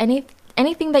course,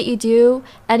 anything that you do,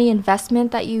 any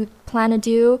investment that you plan to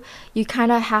do, you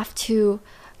kind of have to,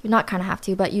 not kind of have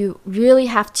to, but you really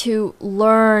have to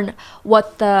learn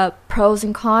what the pros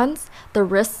and cons, the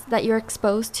risks that you're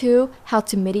exposed to, how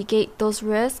to mitigate those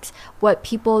risks, what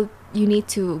people you need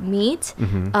to meet,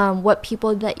 what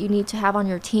people that you need to have on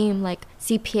your team. Like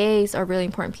CPAs are really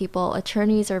important people,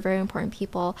 attorneys are very important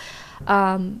people,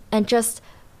 and just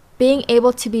being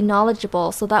able to be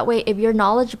knowledgeable. So that way, if you're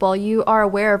knowledgeable, you are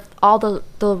aware of all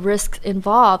the risks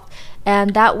involved,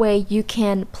 and that way you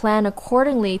can plan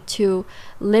accordingly to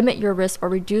limit your risk or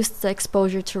reduce the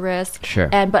exposure to risk. Sure.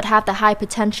 But have the high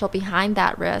potential behind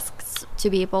that risk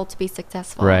to be able to be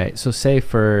successful. Right. So say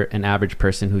for an average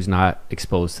person who's not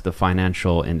exposed to the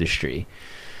financial industry,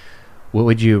 what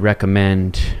would you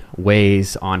recommend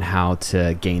ways on how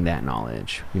to gain that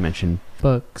knowledge? You mentioned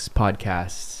books,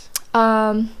 podcasts,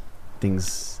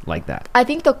 things like that. I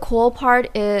think the cool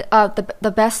part is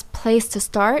the best place to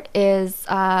start is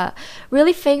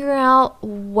really figuring out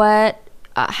what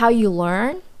how you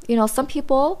learn. You know, some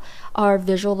people are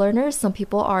visual learners, some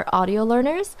people are audio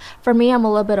learners. For me, I'm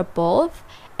a little bit of both,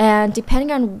 and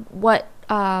depending on what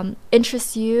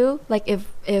interests you, like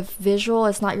if visual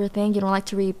is not your thing, you don't like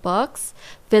to read books,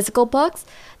 physical books,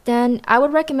 then I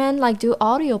would recommend like do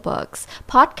audiobooks,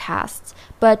 podcasts,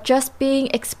 but just being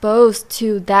exposed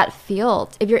to that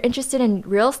field. If you're interested in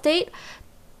real estate,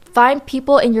 find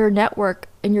people in your network,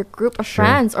 in your group of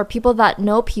friends, or people that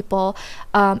know people,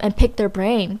 and pick their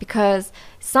brain, because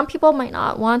some people might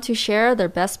not want to share their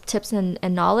best tips and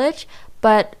knowledge,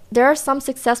 but there are some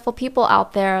successful people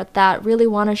out there that really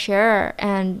want to share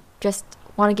and just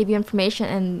want to give you information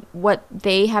and what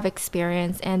they have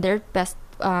experienced and their best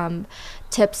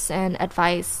tips and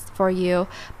advice for you.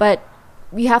 But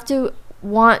you have to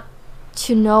want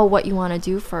to know what you want to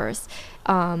do first.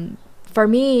 For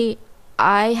me,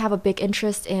 I have a big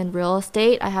interest in real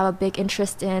estate. I have a big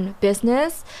interest in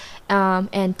business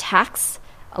and tax.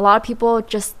 A lot of people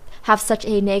just have such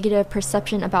a negative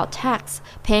perception about tax,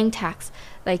 paying tax.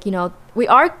 Like, you know, we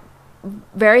are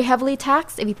very heavily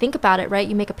taxed. If you think about it, right,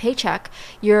 you make a paycheck,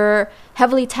 you're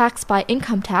heavily taxed by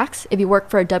income tax if you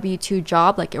work for a W-2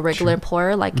 job, like a regular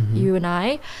employer like you and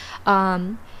I.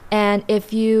 And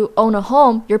if you own a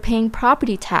home, you're paying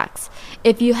property tax.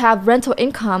 If you have rental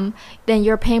income, then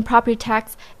you're paying property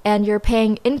tax and you're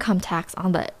paying income tax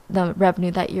on the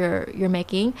revenue that you're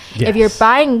making. Yes. If you're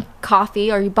buying coffee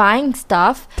or you're buying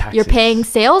stuff, Taxes. You're paying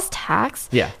sales tax.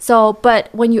 Yeah. So,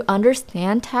 but when you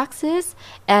understand taxes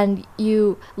and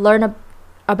you learn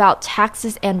about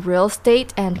taxes and real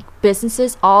estate and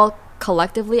businesses all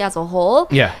collectively as a whole,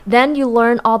 then you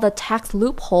learn all the tax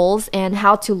loopholes and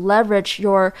how to leverage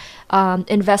your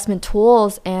investment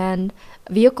tools and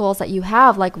vehicles that you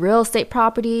have, like real estate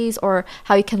properties, or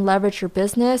how you can leverage your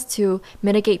business to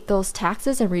mitigate those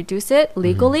taxes and reduce it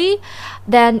legally.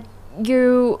 Then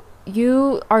you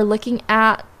are looking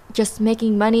at just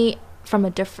making money from a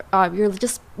different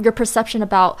your perception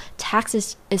about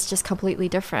taxes is just completely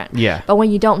different. But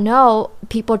when you don't know,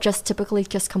 people just typically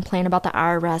just complain about the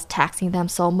IRS taxing them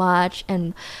so much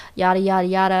and yada yada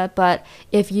yada. But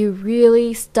if you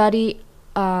really study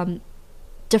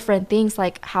different things,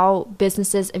 like how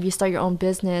businesses, if you start your own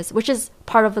business, which is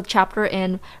part of the chapter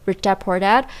in Rich Dad Poor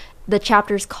Dad, the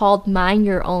chapter is called Mind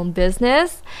Your Own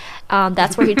Business.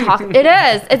 That's where he talks. It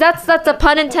is. That's a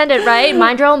pun intended, right?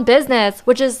 Mind your own business,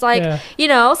 which is like, you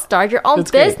know, start your own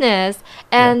business.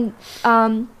 Great. And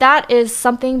that is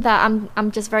something that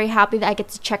I'm just very happy that I get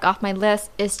to check off my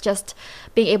list, is just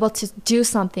being able to do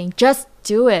something. Just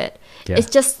do it. It's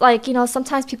just like, you know,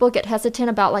 sometimes people get hesitant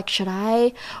about like, should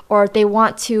I? Or they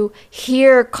want to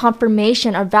hear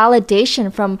confirmation or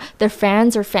validation from their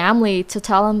friends or family to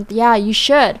tell them, yeah, you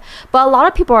should. But a lot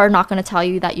of people are not going to tell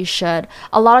you that you should.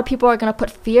 A lot of people are going to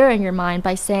put fear in your mind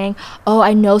by saying, oh,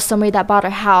 I know somebody that bought a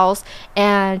house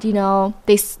and, you know,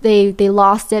 they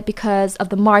lost it because of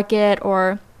the market,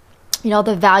 or you know,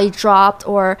 the value dropped,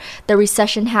 or the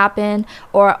recession happened,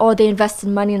 or they invested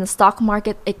money in the stock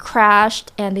market, it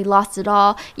crashed and they lost it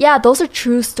all. Yeah, those are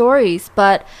true stories.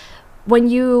 But when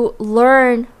you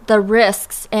learn the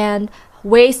risks and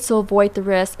ways to avoid the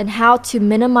risk and how to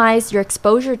minimize your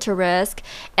exposure to risk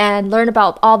and learn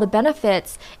about all the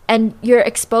benefits, and you're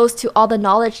exposed to all the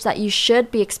knowledge that you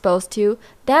should be exposed to,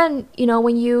 then,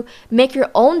 when you make your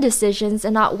own decisions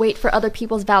and not wait for other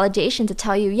people's validation to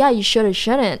tell you, yeah, you should or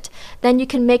shouldn't, then you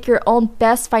can make your own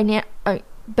best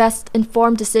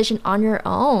informed decision on your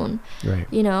own. Right.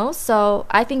 So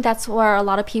I think that's where a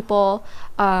lot of people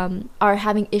are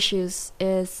having issues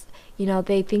is,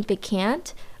 they think they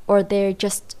can't, or they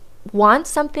just want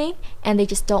something and they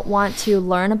just don't want to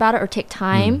learn about it or take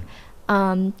time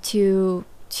to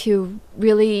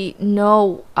really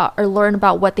know or learn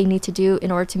about what they need to do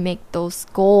in order to make those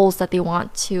goals that they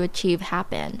want to achieve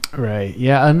happen. Right.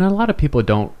 Yeah. And a lot of people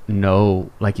don't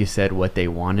know, like you said, what they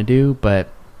want to do, but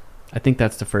I think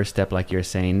that's the first step. Like you're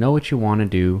saying, know what you want to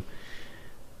do,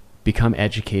 become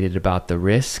educated about the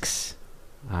risks,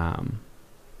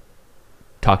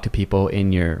 talk to people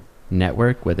in your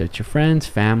network, whether it's your friends,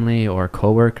 family, or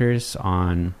coworkers,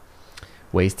 on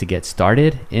ways to get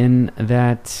started in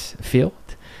that field,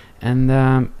 and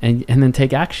then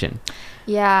take action.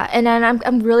 Yeah, and then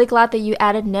I'm really glad that you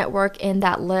added network in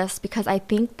that list, because I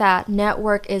think that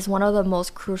network is one of the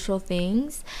most crucial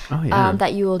things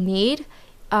that you will need,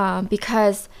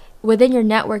 because within your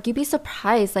network, you'd be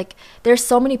surprised. Like, there's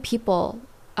so many people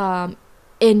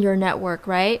in your network,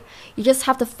 right? You just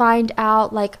have to find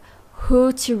out like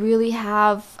who to really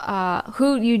have,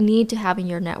 who you need to have in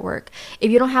your network.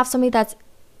 If you don't have somebody that's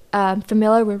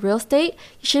familiar with real estate,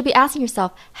 you should be asking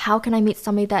yourself, how can I meet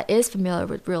somebody that is familiar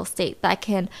with real estate, that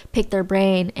can pick their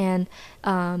brain and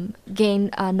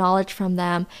gain knowledge from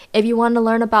them? If you want to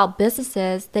learn about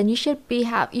businesses, then you should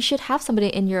have somebody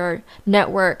in your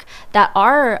network that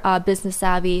are business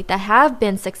savvy, that have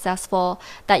been successful,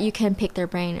 that you can pick their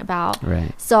brain about.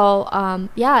 Right. So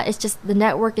it's just, the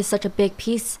network is such a big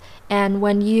piece. And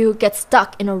when you get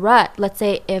stuck in a rut, let's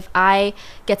say if I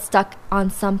get stuck on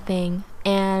something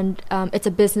and it's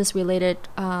a business related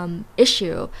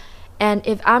issue, and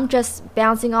if I'm just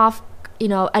bouncing off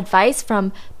advice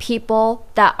from people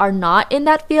that are not in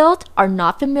that field, are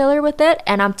not familiar with it,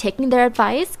 and I'm taking their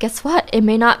advice, guess what? It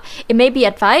may be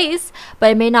advice,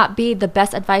 but it may not be the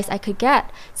best advice I could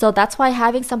get. So that's why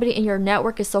having somebody in your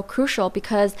network is so crucial,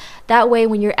 because that way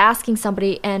when you're asking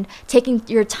somebody and taking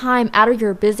your time out of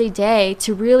your busy day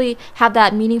to really have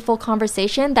that meaningful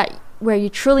conversation where you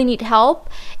truly need help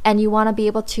and you want to be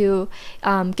able to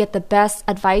get the best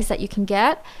advice that you can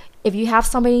get, if you have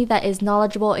somebody that is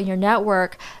knowledgeable in your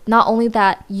network, not only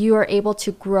that you are able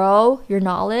to grow your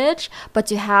knowledge, but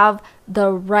to have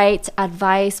the right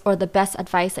advice or the best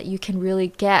advice that you can really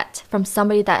get from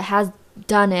somebody that has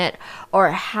done it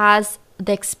or has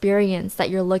the experience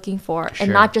that you're looking for. Sure.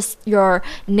 And not just your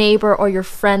neighbor or your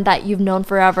friend that you've known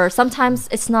forever. Sometimes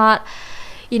it's not,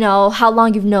 how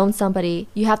long you've known somebody.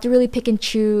 You have to really pick and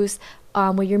choose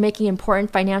when you're making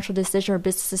important financial decisions or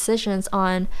business decisions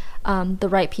on the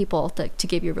right people to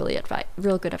give you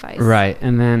real good advice. Right.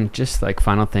 And then just like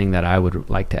final thing that I would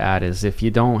like to add is, if you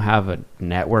don't have a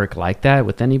network like that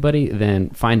with anybody, then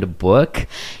find a book.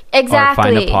 Exactly.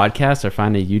 Or find a podcast or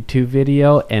find a YouTube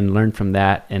video and learn from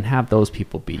that, and have those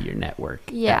people be your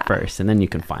network at first. And then you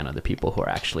can find other people who are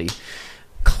actually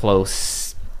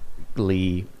closely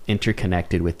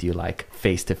interconnected with you, like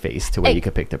face to face, to where you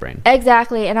could pick the brain.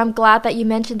 Exactly. And I'm glad that you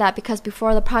mentioned that, because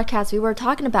before the podcast we were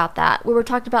talking about that. We were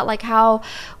talking about like how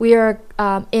we are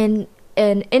in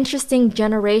an interesting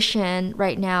generation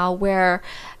right now where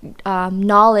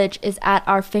knowledge is at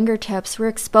our fingertips. We're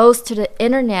exposed to the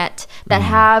internet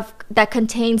that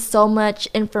contains so much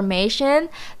information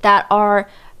that our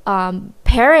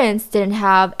parents didn't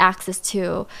have access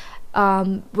to.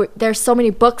 There's so many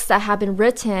books that have been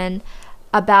written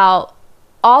about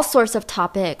all sorts of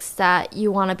topics that you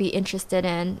want to be interested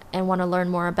in and want to learn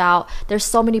more about. There's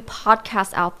so many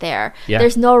podcasts out there. Yeah.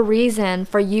 There's no reason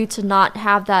for you to not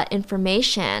have that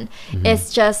information. Mm-hmm.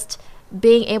 It's just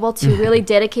being able to really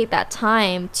dedicate that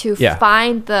time to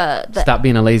find the stop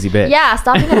being a lazy bitch. Yeah,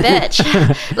 stop being a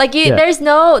bitch. Like there's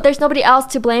nobody else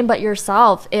to blame but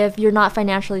yourself if you're not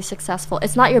financially successful.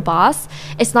 It's not your boss,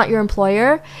 it's not your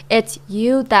employer, it's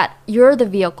you, that you're the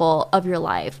vehicle of your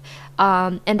life.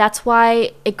 And that's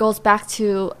why it goes back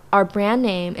to our brand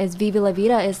name is Vivi La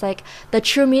Vida. Is like, the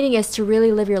true meaning is to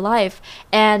really live your life.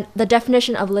 And the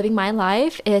definition of living my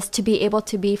life is to be able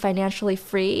to be financially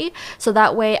free. So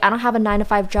that way I don't have a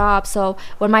 9-to-5 job. So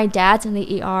when my dad's in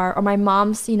the ER or my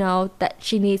mom's, that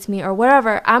she needs me or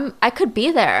whatever, I could be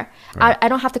there. Right. I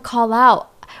don't have to call out.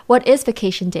 what is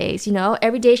vacation days? You know,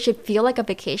 every day should feel like a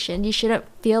vacation. You shouldn't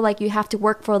feel like you have to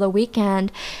work for the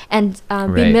weekend and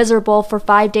be miserable for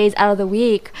 5 days out of the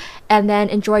week and then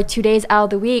enjoy 2 days out of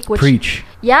the week. Which, preach.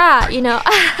 Yeah, you know.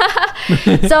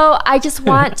 So I just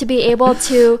want to be able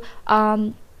to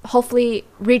hopefully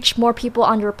reach more people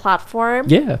on your platform.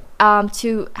 Yeah.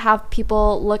 To have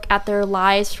people look at their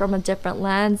lives from a different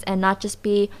lens and not just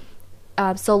be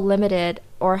so limited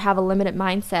or have a limited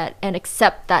mindset and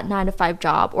accept that 9-to-5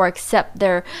 job or accept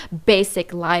their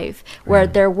basic life where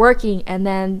they're working and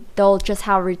then they'll just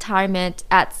have retirement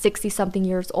at 60 something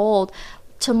years old.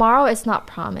 Tomorrow is not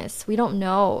promised. We don't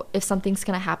know if something's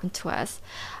going to happen to us.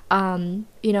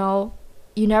 You know,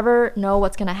 you never know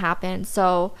what's going to happen.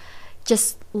 So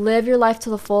just live your life to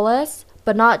the fullest,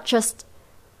 but not just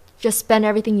spend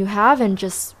everything you have and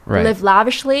just live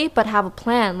lavishly, but have a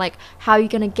plan, like how you're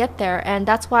going to get there. And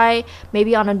that's why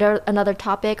maybe on another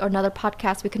topic or another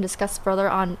podcast, we can discuss further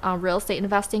on real estate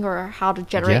investing or how to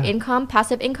generate income,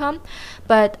 passive income.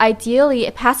 But ideally,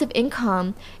 passive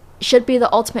income should be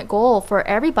the ultimate goal for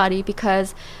everybody,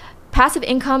 because passive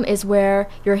income is where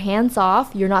you're hands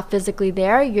off, you're not physically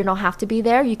there, you don't have to be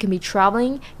there, you can be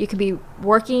traveling, you can be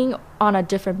working on a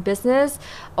different business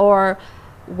or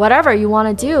whatever you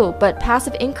want to do. But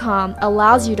passive income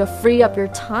allows you to free up your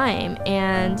time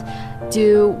and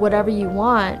do whatever you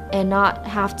want and not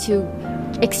have to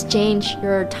exchange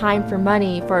your time for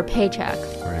money for a paycheck.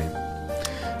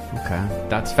 Okay,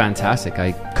 that's fantastic.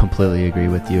 I completely agree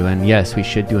with you. And yes, we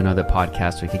should do another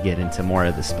podcast. We could get into more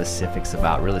of the specifics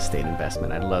about real estate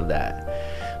investment. I'd love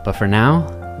that. But for now,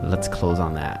 let's close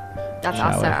on that. That's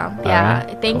awesome. Yeah.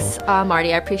 Right? Thanks, cool.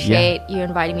 Marty. I appreciate you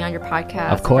inviting me on your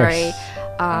podcast. Of course. Very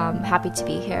happy to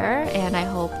be here, and I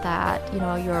hope that, you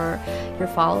know, your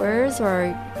followers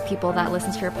or people that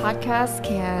listen to your podcast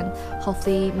can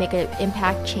hopefully make an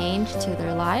impact change to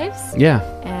their lives. Yeah.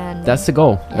 And that's the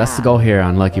goal. Yeah. That's the goal here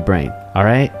on Lucky Brain. All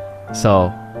right.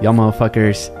 So y'all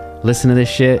motherfuckers, listen to this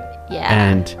shit. Yeah.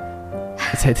 And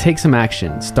take some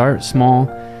action. Start small.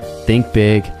 Think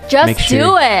big. Just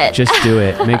do it. Just do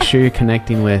it. Make sure you're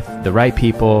connecting with the right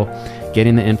people,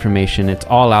 getting the information. It's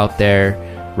all out there,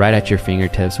 right at your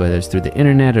fingertips, whether it's through the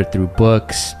internet or through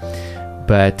books.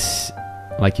 But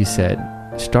like you said,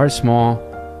 start small,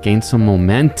 gain some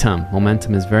momentum.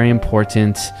 Momentum is very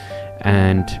important,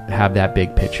 and have that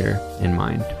big picture in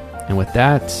mind. And with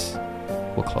that,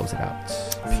 we'll close it out.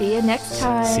 See you next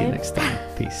time. See you next time.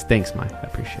 Peace. Thanks, Mike. I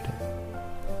appreciate it.